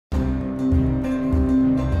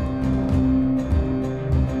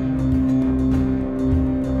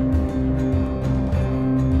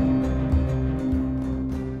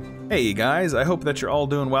Hey guys, I hope that you're all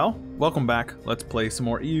doing well. Welcome back. Let's play some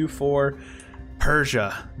more EU4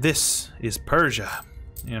 Persia. This is Persia.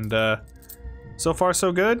 And so far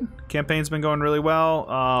so good. Campaign's been going really well.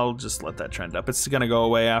 I'll just let that trend up. It's gonna go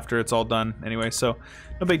away after it's all done anyway, so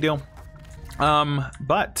no big deal.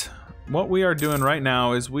 But what we are doing right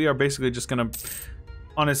now is we are basically just gonna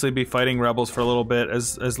honestly be fighting rebels for a little bit.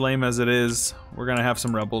 As lame as it is, we're gonna have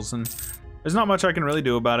some rebels, and there's not much I can really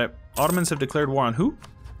do about it. Ottomans have declared war on who?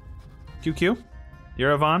 QQ?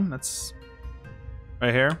 Yerevan? That's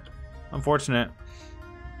right here. Unfortunate.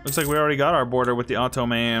 Looks like we already got our border with the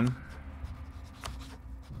Ottoman.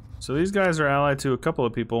 So these guys are allied to a couple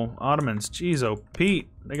of people. Ottomans. Jeez, oh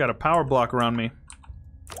Pete. They got a power block around me.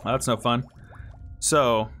 Well, that's no fun.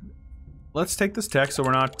 So, let's take this tech so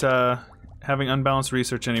we're not having unbalanced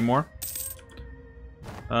research anymore.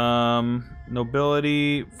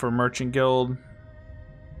 Nobility for Merchant Guild.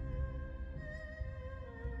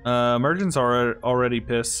 Merchants are already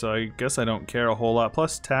pissed, so I guess I don't care a whole lot.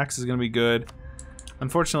 Plus, tax is going to be good.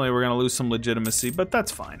 Unfortunately, we're going to lose some legitimacy, but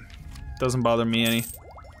that's fine. Doesn't bother me any.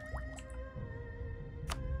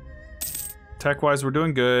 Tech-wise, we're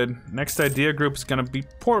doing good. Next idea group is going to be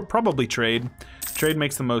probably trade. Trade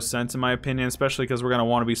makes the most sense, in my opinion, especially because we're going to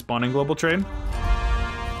want to be spawning global trade.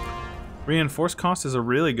 Reinforced cost is a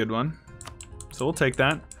really good one, so we'll take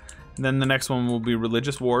that. And then the next one will be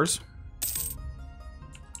religious wars.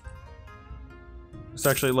 This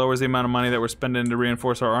actually lowers the amount of money that we're spending to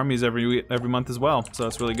reinforce our armies every month as well, so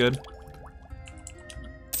that's really good.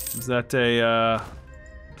 Is that a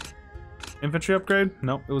infantry upgrade?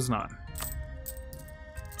 Nope, it was not.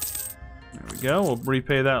 There we go. We'll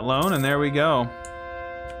repay that loan, and there we go.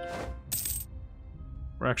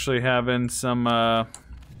 We're actually having some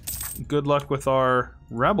good luck with our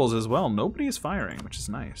rebels as well. Nobody is firing, which is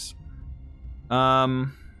nice.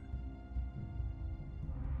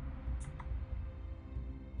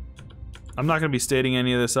 I'm not going to be stating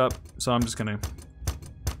any of this up, so I'm just gonna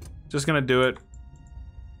do it.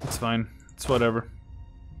 It's fine. It's whatever.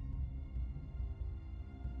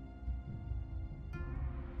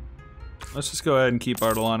 Let's just go ahead and keep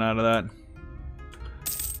Ardabil out of that.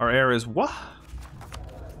 Our heir is what?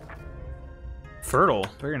 Fertile.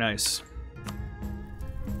 Very nice.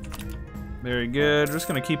 Very good. We're just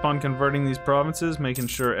going to keep on converting these provinces, making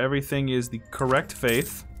sure everything is the correct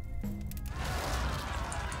faith.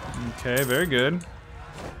 Okay, very good.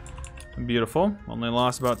 Beautiful. Only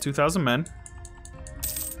lost about 2,000 men.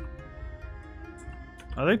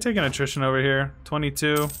 Are they taking attrition over here?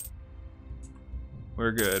 22.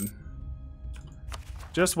 We're good.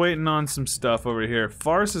 Just waiting on some stuff over here.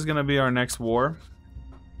 Farce is going to be our next war.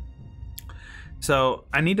 So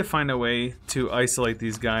I need to find a way to isolate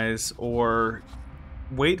these guys or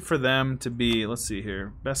wait for them to be, let's see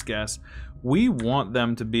here, best guess. We want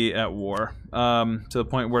them to be at war to the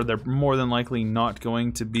point where they're more than likely not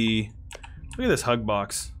going to be. Look at this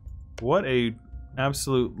HUGBOX. What a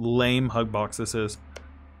absolute lame HUGBOX this is.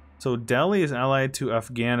 So Delhi is allied to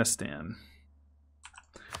Afghanistan.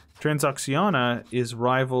 Transoxiana is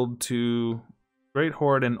rivaled to Great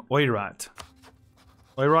Horde and Oirat.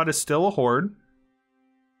 Oirat is still a horde.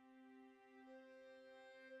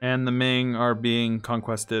 And the Ming are being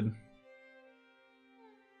conquested.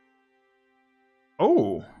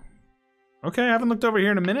 Oh, okay. I haven't looked over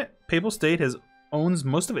here in a minute. Papal State owns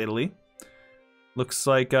most of Italy. Looks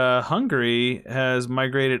like Hungary has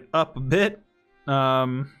migrated up a bit.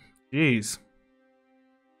 Jeez.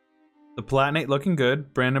 The Palatinate looking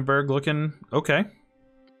good. Brandenburg looking okay.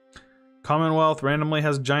 Commonwealth randomly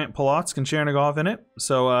has giant Polotsk and Chernigov in it,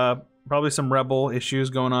 so probably some rebel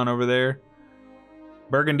issues going on over there.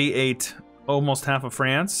 Burgundy ate almost half of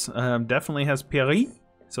France. Definitely has Paris,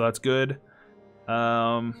 so that's good.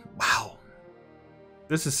 Wow.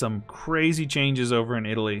 This is some crazy changes over in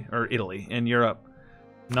Italy, in Europe.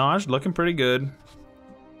 Naj looking pretty good.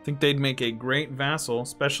 I think they'd make a great vassal,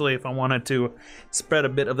 especially if I wanted to spread a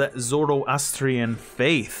bit of that Zoroastrian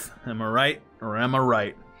faith. Am I right? Or am I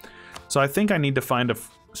right? So I think I need to find a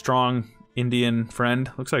strong Indian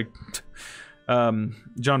friend. Looks like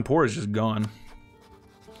John Poor is just gone.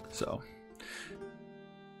 So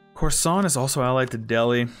Khorasan is also allied to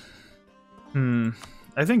Delhi.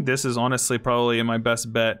 I think this is honestly probably my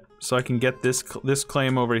best bet, so I can get this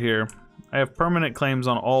claim over here. I have permanent claims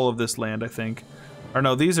on all of this land, I think. Or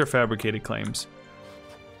no, these are fabricated claims.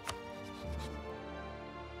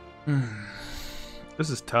 This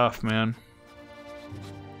is tough, man.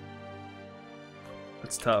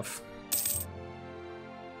 It's tough.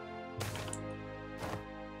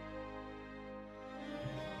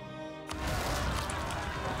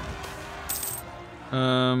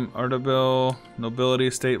 Ardabil nobility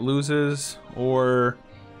estate loses or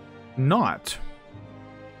not.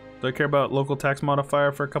 Do I care about local tax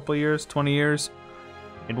modifier for a couple of years, 20 years?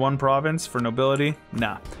 In one province for nobility?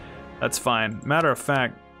 Nah, that's fine. Matter of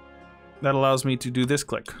fact, that allows me to do this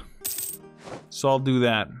click. So I'll do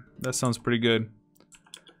that. That sounds pretty good.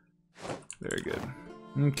 Very good.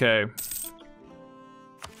 Okay.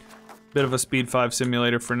 Bit of a Speed 5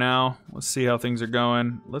 simulator for now. Let's see how things are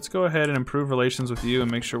going. Let's go ahead and improve relations with you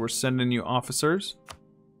and make sure we're sending you officers.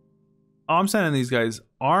 Oh, I'm sending these guys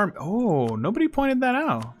arm. Oh, nobody pointed that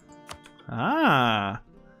out. Ah.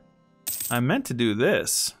 I meant to do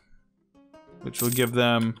this, which will give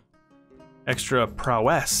them extra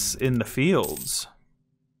prowess in the fields.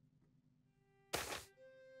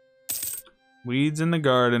 Weeds in the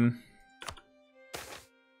garden.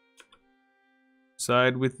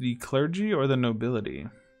 Side with the clergy or the nobility.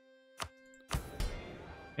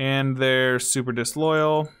 And they're super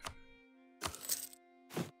disloyal.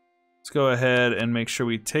 Let's go ahead and make sure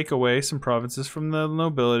we take away some provinces from the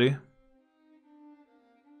nobility.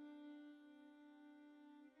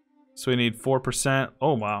 So we need 4%.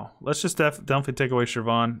 Oh, wow. Let's just definitely take away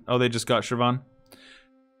Shirvan. Oh, they just got Shirvan.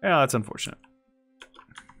 Yeah, that's unfortunate.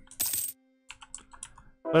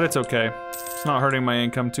 But it's okay. It's not hurting my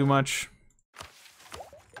income too much.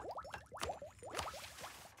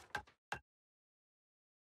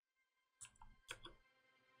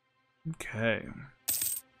 Okay.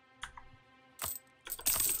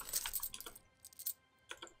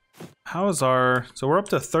 How is our... So we're up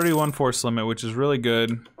to 31 force limit, which is really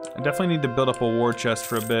good. I definitely need to build up a war chest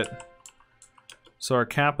for a bit. So our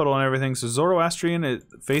capital and everything. So Zoroastrian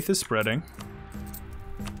faith is spreading.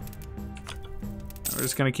 We're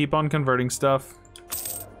just gonna keep on converting stuff.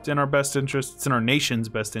 It's in our best interest. It's in our nation's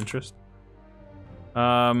best interest.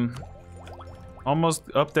 Almost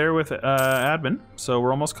up there with admin, so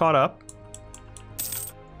we're almost caught up.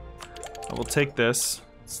 We'll take this.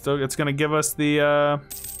 It's gonna give us the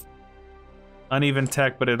uneven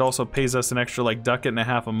tech, but it also pays us an extra like ducat and a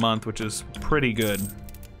half a month, which is pretty good.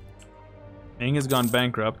 Ing has gone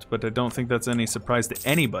bankrupt, but I don't think that's any surprise to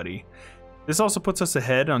anybody. This also puts us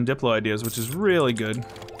ahead on Diplo ideas, which is really good,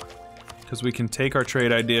 because we can take our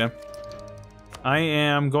trade idea. I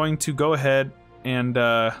am going to go ahead and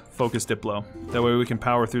focus Diplo. That way we can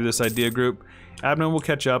power through this idea group. Admin will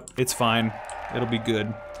catch up. It's fine. It'll be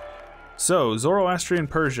good. So, Zoroastrian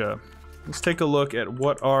Persia. Let's take a look at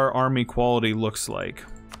what our army quality looks like.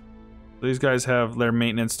 These guys have their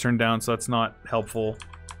maintenance turned down, so that's not helpful.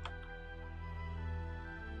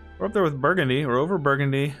 We're up there with Burgundy. We're over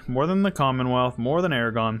Burgundy. More than the Commonwealth. More than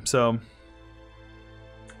Aragon. So,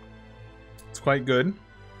 it's quite good.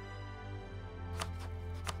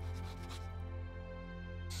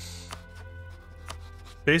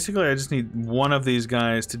 Basically, I just need one of these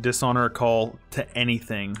guys to dishonor a call to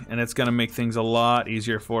anything, and it's going to make things a lot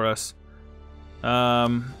easier for us.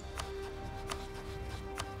 Man,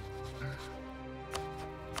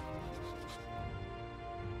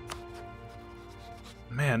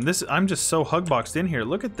 I'm just so HUGBOXed in here.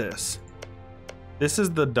 Look at this. This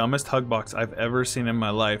is the dumbest HUGBOX I've ever seen in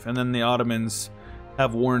my life, and then the Ottomans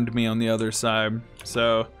have warned me on the other side,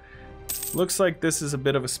 so... Looks like this is a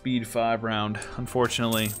bit of a speed 5 round,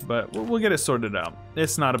 unfortunately, but we'll get it sorted out.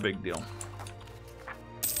 It's not a big deal.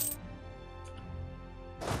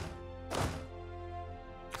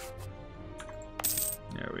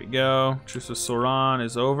 There we go. Truce with Soran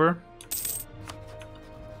is over.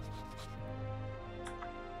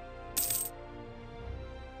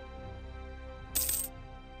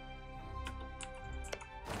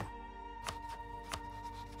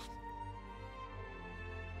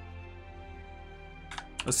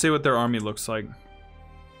 Let's see what their army looks like.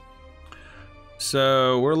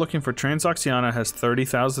 So we're looking for Transoxiana has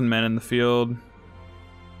 30,000 men in the field.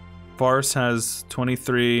 Fars has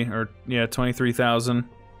 23,000.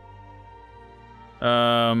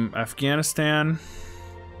 Afghanistan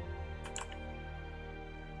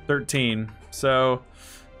 13. So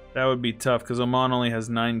that would be tough because Oman only has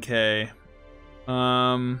 9k.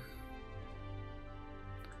 And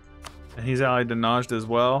he's allied to Najd as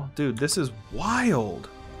well. Dude, this is wild.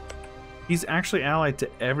 He's actually allied to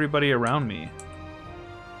everybody around me.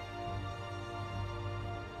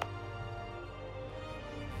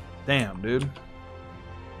 Damn, dude.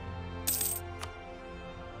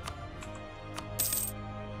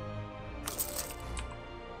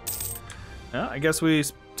 Yeah, I guess we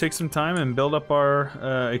take some time and build up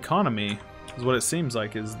our economy, is what it seems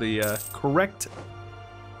like is the correct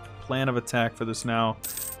plan of attack for this now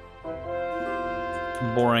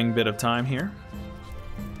boring bit of time here.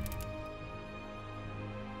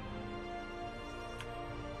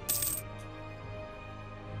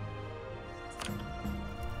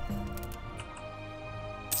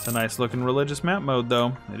 It's a nice looking religious map mode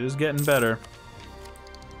though. It is getting better.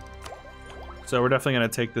 So we're definitely going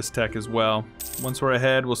to take this tech as well. Once we're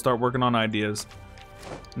ahead, we'll start working on ideas.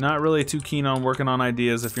 Not really too keen on working on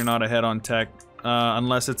ideas if you're not ahead on tech.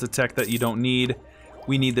 Unless it's a tech that you don't need.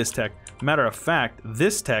 We need this tech. Matter of fact,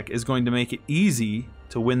 this tech is going to make it easy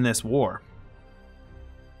to win this war.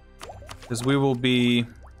 Because we will be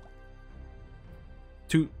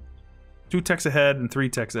two techs ahead and 3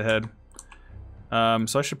 techs ahead.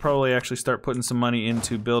 So I should probably actually start putting some money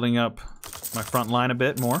into building up my front line a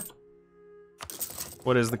bit more.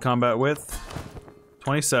 What is the combat width?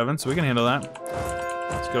 27, so we can handle that.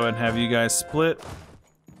 Let's go ahead and have you guys split.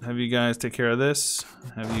 Have you guys take care of this.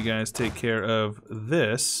 Have you guys take care of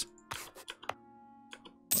this.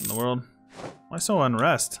 What in the world? Why so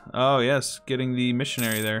unrest? Oh yes, getting the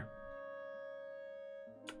missionary there.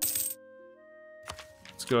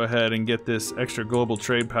 Let's go ahead and get this extra global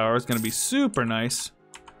trade power. It's gonna be super nice.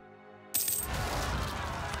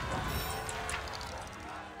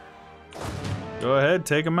 Go ahead,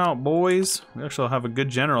 take them out, boys. We actually have a good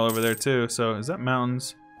general over there too. So is that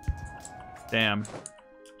mountains? Damn.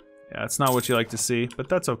 Yeah, it's not what you like to see, but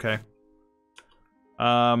that's okay.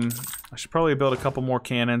 I should probably build a couple more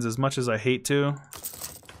cannons, as much as I hate to.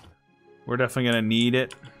 We're definitely gonna need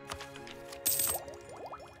it.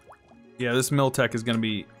 Yeah, this mill tech is gonna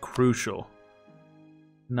be crucial.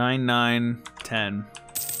 9, 9, 10.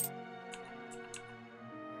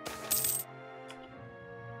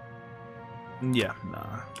 Yeah,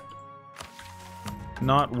 nah.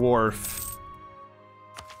 Not wharf.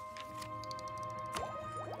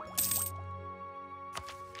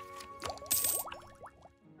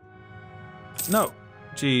 No.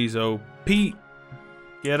 Jeez, oh, Pete.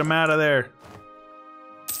 Get him out of there.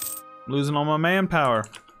 I'm losing all my manpower.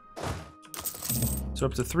 So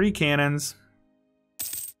up to 3 cannons.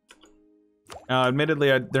 Admittedly,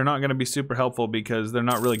 they're not going to be super helpful because they're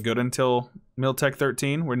not really good until Miltech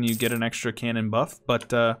 13 when you get an extra cannon buff,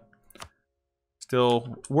 but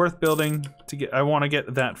still worth building to get. I want to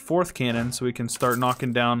get that 4th cannon so we can start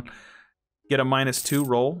knocking down, get a -2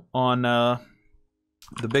 roll on the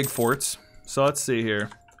big forts. So let's see here.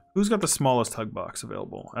 Who's got the smallest HUGBOX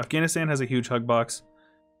available? Afghanistan has a huge HUGBOX.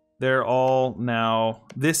 They're all now.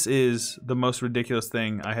 This is the most ridiculous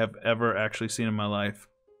thing I have ever actually seen in my life.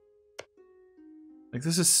 Like,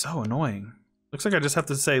 this is so annoying. Looks like I just have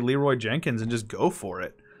to say Leroy Jenkins and just go for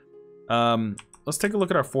it. Let's take a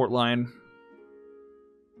look at our fort line.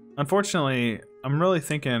 Unfortunately, I'm really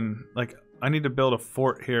thinking, like, I need to build a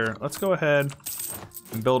fort here. Let's go ahead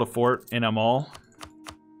and build a fort in Amal.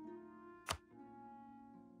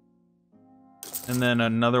 And then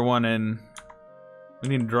another one in... We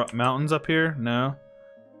need to drop mountains up here? No.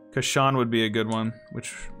 Kashan would be a good one,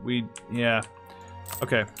 which we... Yeah.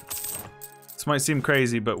 Okay. This might seem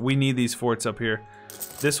crazy, but we need these forts up here.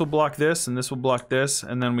 This will block this, and this will block this,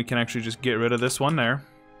 and then we can actually just get rid of this one there.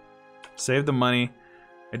 Save the money.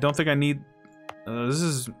 I don't think I need... this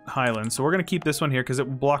is Highland, so we're going to keep this one here, because it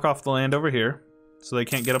will block off the land over here, so they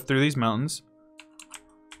can't get up through these mountains.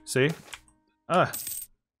 See? Ah.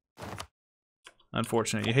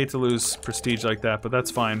 Unfortunate. You hate to lose prestige like that, but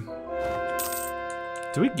that's fine.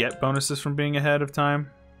 Do we get bonuses from being ahead of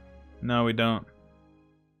time? No, we don't.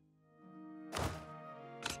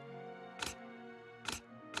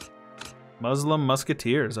 Muslim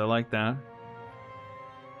Musketeers, I like that.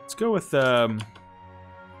 Let's go with,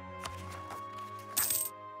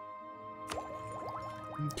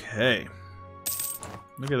 okay.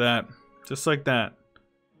 Look at that. Just like that.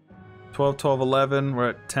 12, 12, 11. We're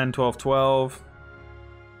at 10, 12, 12.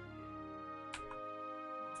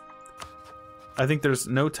 I think there's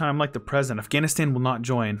no time like the present. Afghanistan will not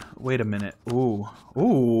join. Wait a minute. Ooh.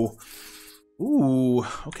 Ooh. Ooh.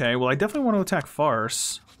 Okay, well, I definitely want to attack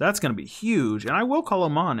Fars. That's going to be huge. And I will call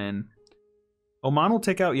Oman in. Oman will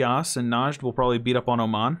take out Yas, and Najd will probably beat up on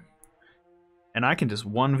Oman. And I can just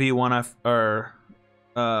 1v1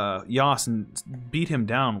 Yas and beat him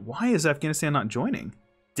down. Why is Afghanistan not joining?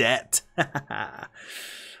 Debt.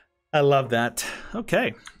 I love that.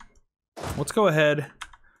 Okay. Let's go ahead.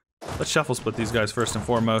 Let's shuffle split these guys first and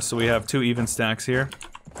foremost, so we have 2 even stacks here.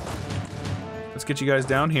 Let's get you guys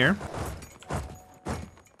down here.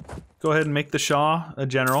 Go ahead and make the Shah a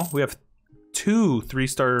general. We have 2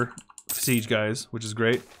 3-star siege guys, which is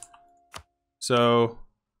great. So,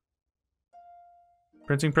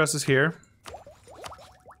 printing press is here.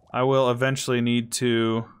 I will eventually need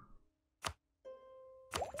to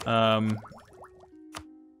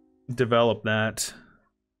develop that.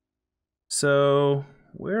 So,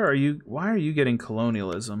 where are you? Why are you getting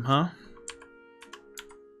colonialism, huh?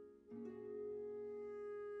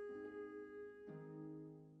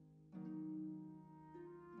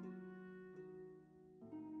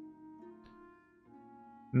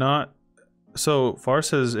 Not... So, Fars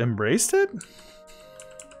has embraced it?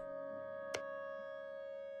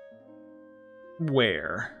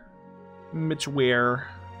 Where? Mitch, where?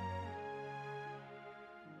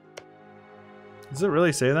 Does it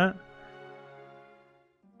really say that?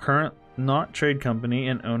 Current not trade company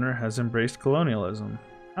and owner has embraced colonialism.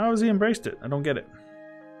 How has he embraced it? I don't get it.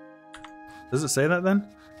 Does it say that then?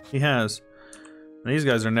 He has. These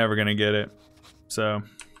guys are never gonna get it. So,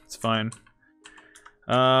 it's fine.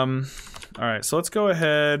 Alright, so let's go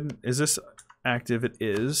ahead. Is this active? It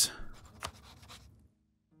is.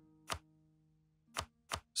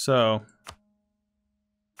 So,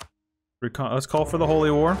 let's call for the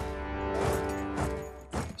Holy War.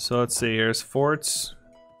 So let's see, here's forts.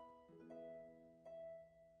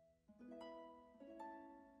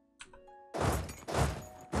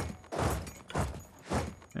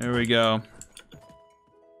 There we go.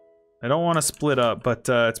 I don't want to split up, but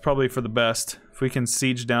it's probably for the best. If we can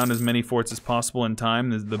siege down as many forts as possible in time,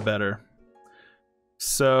 the better.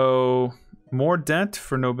 So, more debt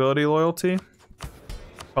for nobility loyalty.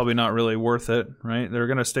 Probably not really worth it, right? They're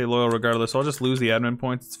gonna stay loyal regardless. So I'll just lose the admin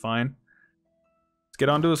points, it's fine. Let's get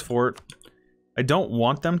onto his fort. I don't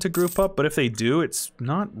want them to group up, but if they do, it's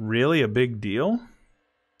not really a big deal.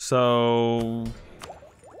 So...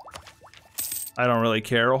 I don't really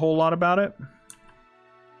care a whole lot about it.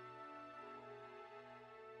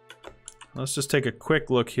 Let's just take a quick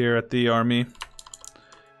look here at the army.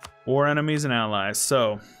 War enemies and allies.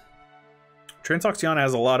 So, Transoxiana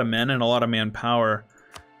has a lot of men and a lot of manpower.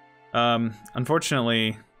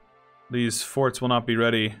 Unfortunately, these forts will not be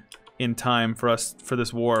ready in time for us for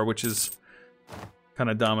this war, which is kind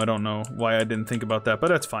of dumb. I don't know why I didn't think about that, but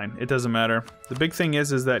that's fine. It doesn't matter. The big thing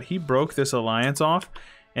is that he broke this alliance off,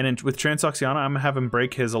 and with Transoxiana, I'm gonna have him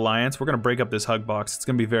break his alliance. We're gonna break up this HUGBOX. It's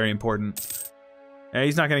gonna be very important.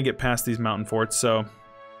 He's not gonna get past these mountain forts, so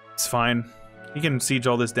it's fine. He can siege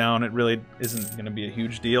all this down. It really isn't gonna be a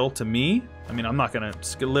huge deal to me. I mean, I'm not gonna,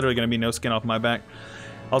 it's literally gonna be no skin off my back.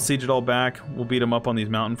 I'll siege it all back. We'll beat him up on these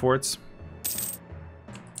mountain forts.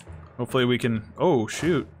 Hopefully we can... Oh,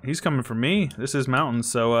 shoot. He's coming for me. This is mountains,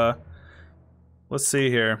 so, let's see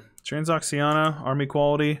here. Transoxiana, army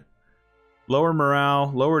quality. Lower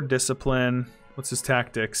morale, lower discipline. What's his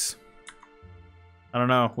tactics? I don't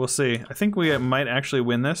know. We'll see. I think we might actually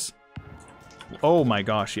win this. Oh my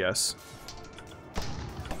gosh, yes.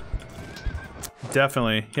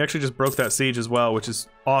 Definitely. He actually just broke that siege as well, which is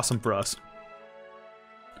awesome for us.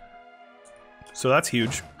 So that's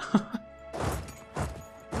huge.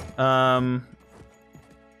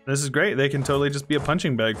 This is great. They can totally just be a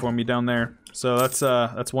punching bag for me down there. So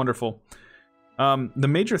that's wonderful. The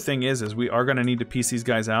major thing is we are gonna need to piece these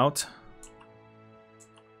guys out.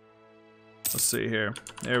 Let's see here.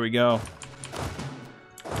 There we go.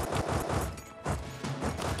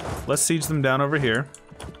 Let's siege them down over here.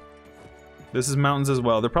 This is mountains as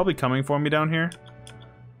well. They're probably coming for me down here.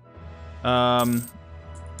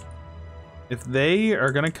 If they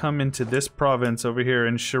are gonna come into this province over here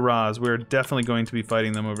in Shiraz, we're definitely going to be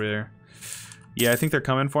fighting them over there. Yeah, I think they're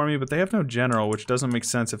coming for me, but they have no general, which doesn't make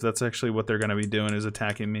sense if that's actually what they're gonna be doing, is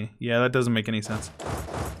attacking me. Yeah, that doesn't make any sense.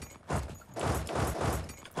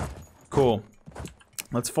 Cool.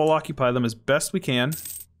 Let's full occupy them as best we can.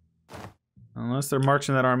 Unless they're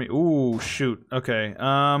marching that army. Ooh, shoot. Okay,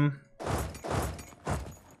 yeah,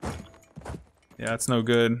 it's no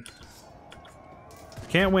good.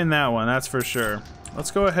 Can't win that one, that's for sure.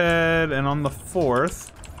 Let's go ahead and on the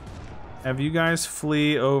 4th, have you guys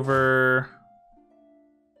flee over...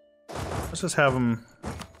 Let's just have them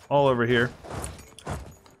all over here.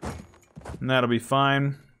 And that'll be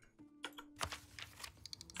fine.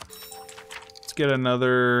 Let's get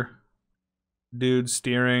another dude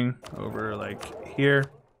steering over, like, here.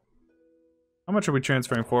 How much are we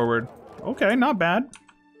transferring forward? Okay, not bad.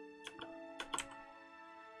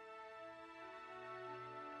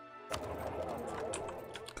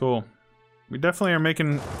 Cool. We definitely are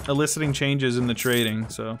making eliciting changes in the trading,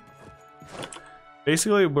 so...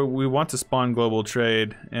 Basically, we want to spawn global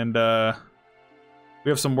trade, and we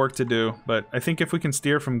have some work to do, but I think if we can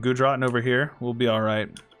steer from Gujarat and over here, we'll be alright.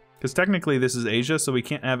 Because technically this is Asia, so we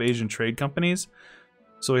can't have Asian trade companies,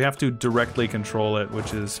 so we have to directly control it,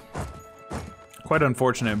 which is quite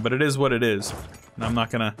unfortunate, but it is what it is. And I'm not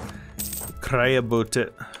gonna cry about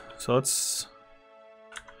it. So let's...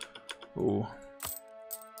 Ooh.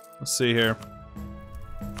 Let's see here.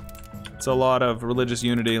 It's a lot of religious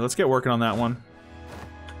unity. Let's get working on that one.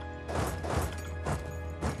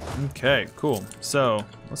 Okay, cool. So,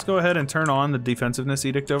 let's go ahead and turn on the defensiveness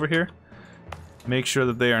edict over here. Make sure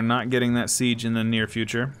that they are not getting that siege in the near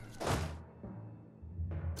future.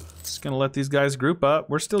 Just gonna let these guys group up.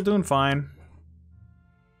 We're still doing fine.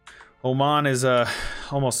 Oman is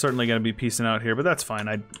almost certainly gonna be peacing out here, but that's fine.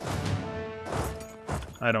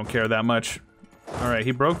 I don't care that much. Alright, he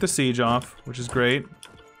broke the siege off, which is great.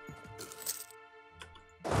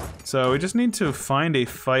 So we just need to find a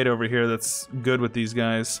fight over here that's good with these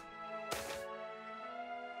guys.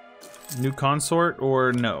 New consort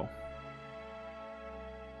or no?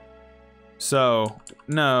 So,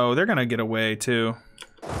 no, they're gonna get away too.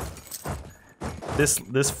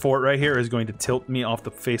 This fort right here is going to tilt me off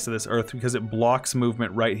the face of this earth because it blocks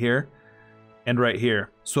movement right here and right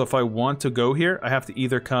here. So if I want to go here, I have to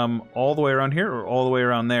either come all the way around here or all the way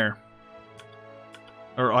around there.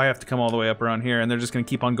 Or I have to come all the way up around here, and they're just gonna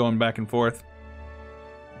keep on going back and forth.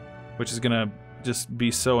 Which is gonna just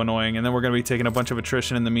be so annoying, and then we're gonna be taking a bunch of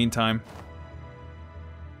attrition in the meantime.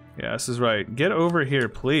 Yeah, this is right. Get over here,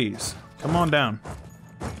 please. Come on down.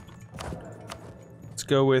 Let's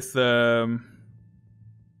go with,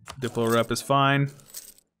 Diplo rep is fine.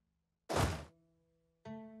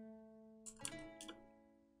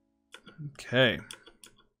 Okay.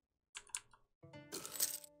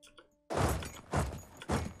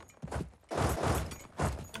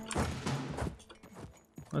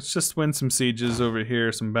 Let's just win some sieges over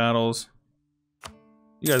here, some battles.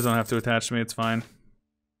 You guys don't have to attach to me, it's fine.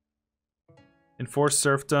 Enforce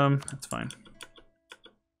serfdom, that's fine.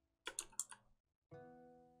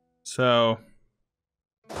 So,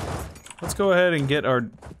 let's go ahead and get our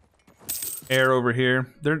air over here.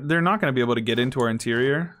 They're not going to be able to get into our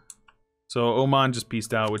interior. So Oman just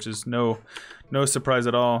peaced out, which is no surprise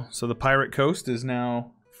at all. So the pirate coast is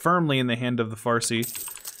now firmly in the hand of the Farsi.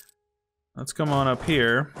 Let's come on up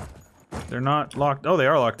here. They're not locked. Oh, they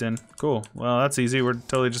are locked in. Cool. Well, that's easy. We're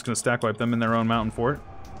totally just going to stack wipe them in their own mountain fort.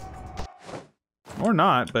 Or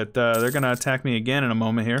not, but they're going to attack me again in a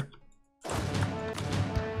moment here.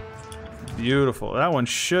 Beautiful. That one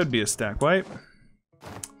should be a stack wipe.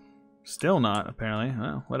 Still not, apparently.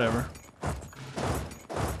 Well, whatever.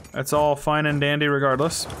 That's all fine and dandy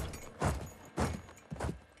regardless.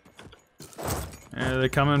 And they're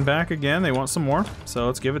coming back again. They want some more, so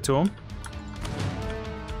let's give it to them.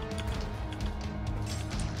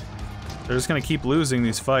 They're just gonna keep losing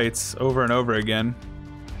these fights over and over again.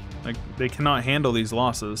 Like, they cannot handle these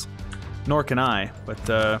losses. Nor can I,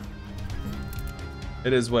 but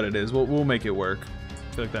it is what it is. We'll make it work.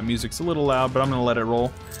 I feel like that music's a little loud, but I'm gonna let it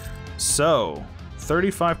roll. So,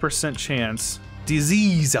 35% chance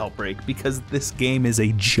disease outbreak because this game is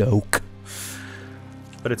a joke.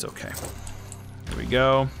 But it's okay. Here we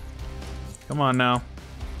go. Come on now.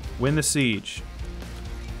 Win the siege.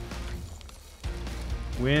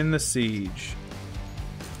 Win the siege.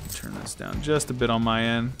 Turn this down just a bit on my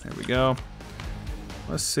end. There we go.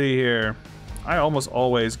 Let's see here. I almost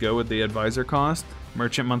always go with the advisor cost.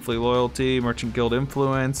 Merchant monthly loyalty, merchant guild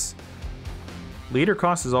influence. Leader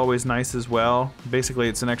cost is always nice as well. Basically,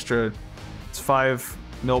 it's an extra, it's 5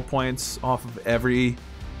 mil points off of every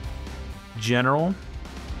general.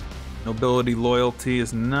 Nobility loyalty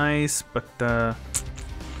is nice, but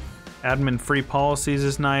admin free policies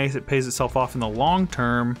is nice. It pays itself off in the long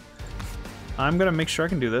term. I'm gonna make sure I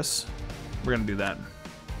can do this. We're gonna do that.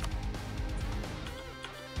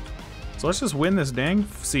 So let's just win this dang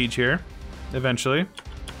siege here, eventually.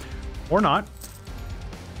 Or not.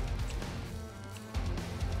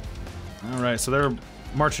 Alright, so they're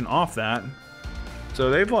marching off that.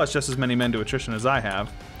 So they've lost just as many men to attrition as I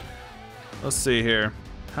have. Let's see here.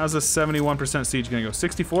 How's this 71% siege gonna go?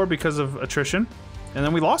 64 because of attrition. And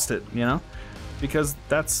then we lost it, you know? Because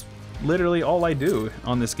that's literally all I do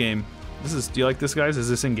on this game. Do you like this, guys? Is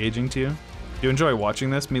this engaging to you? Do you enjoy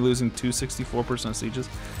watching this? Me losing 264% sieges?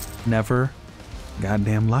 Never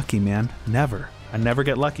goddamn lucky, man. Never. I never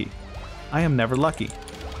get lucky. I am never lucky.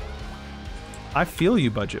 I feel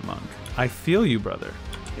you, Budget Monk. I feel you, brother.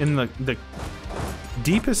 In the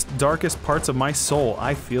deepest, darkest parts of my soul,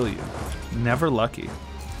 I feel you. Never lucky.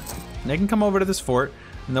 They can come over to this fort,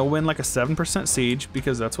 and they'll win like a 7% siege,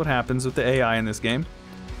 because that's what happens with the AI in this game.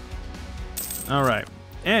 Alright.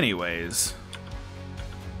 Anyways.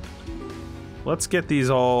 Let's get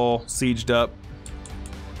these all sieged up.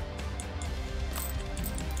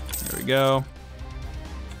 There we go.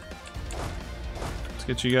 Let's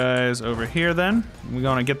get you guys over here then. We're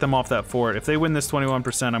gonna get them off that fort. If they win this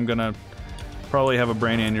 21%, I'm gonna probably have a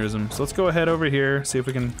brain aneurysm. So let's go ahead over here, see if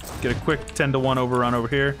we can get a quick 10-to-1 overrun over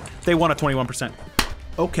here. They won a 21%.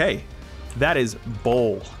 Okay. That is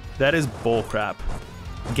bull. That is bull crap.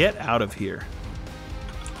 Get out of here.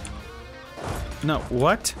 No,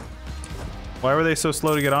 what? Why were they so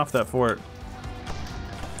slow to get off that fort?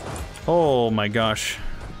 Oh my gosh.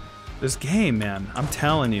 This game, man, I'm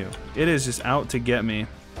telling you, it is just out to get me.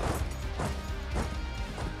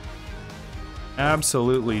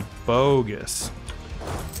 Absolutely bogus.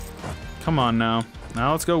 Come on now.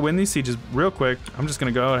 Now let's go win these sieges real quick. I'm just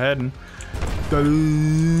gonna go ahead and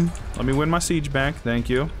let me win my siege back. Thank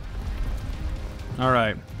you. All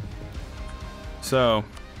right. So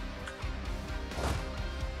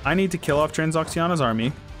I need to kill off Transoxiana's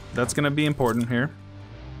army. That's gonna be important here.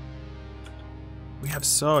 We have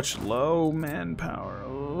such low manpower.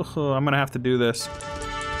 Ugh, I'm gonna have to do this.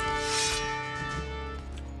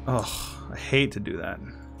 Ugh. I hate to do that.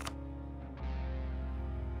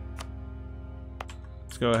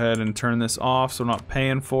 Let's go ahead and turn this off so we're not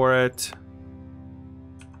paying for it.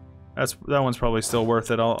 That one's probably still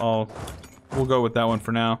worth it. We'll go with that one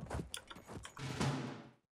for now.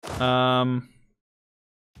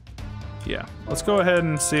 Yeah. Let's go ahead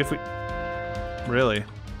and see if we really.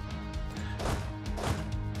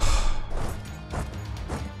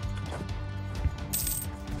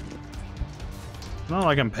 Not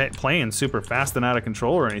like I'm playing super fast and out of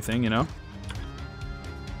control or anything, you know?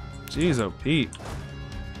 Jeez, oh Pete.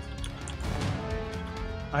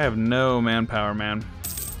 I have no manpower, man.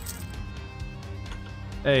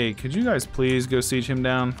 Hey, could you guys please go siege him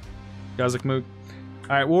down? Gazakmook.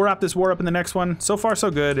 Alright, we'll wrap this war up in the next one. So far, so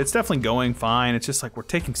good. It's definitely going fine. It's just like we're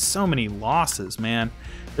taking so many losses, man.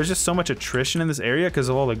 There's just so much attrition in this area because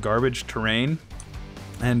of all the garbage terrain.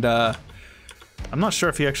 And, I'm not sure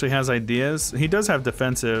if he actually has ideas. He does have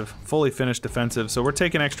defensive, fully finished defensive, so we're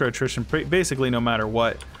taking extra attrition basically no matter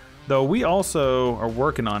what. Though we also are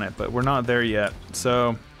working on it, but we're not there yet.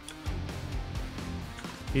 So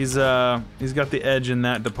he's got the edge in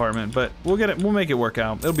that department, but we'll get it. We'll make it work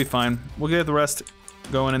out. It'll be fine. We'll get the rest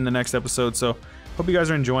going in the next episode. So hope you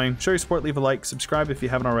guys are enjoying. Show your support, leave a like, subscribe if you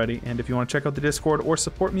haven't already, and if you want to check out the Discord or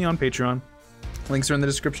support me on Patreon, links are in the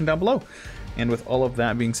description down below. And with all of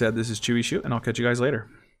that being said, this is Chewy Shoot, and I'll catch you guys later.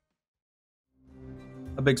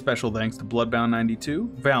 A big special thanks to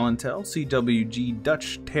Bloodbound92, Valentel, CWG,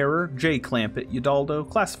 Dutch Terror, J Clampett, Udaldo,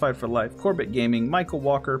 Classified for Life, Corbett Gaming, Michael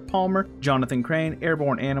Walker, Palmer, Jonathan Crane,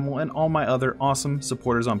 Airborne Animal, and all my other awesome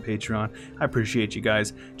supporters on Patreon. I appreciate you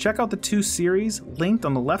guys. Check out the 2 series linked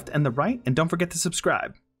on the left and the right, and don't forget to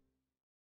subscribe.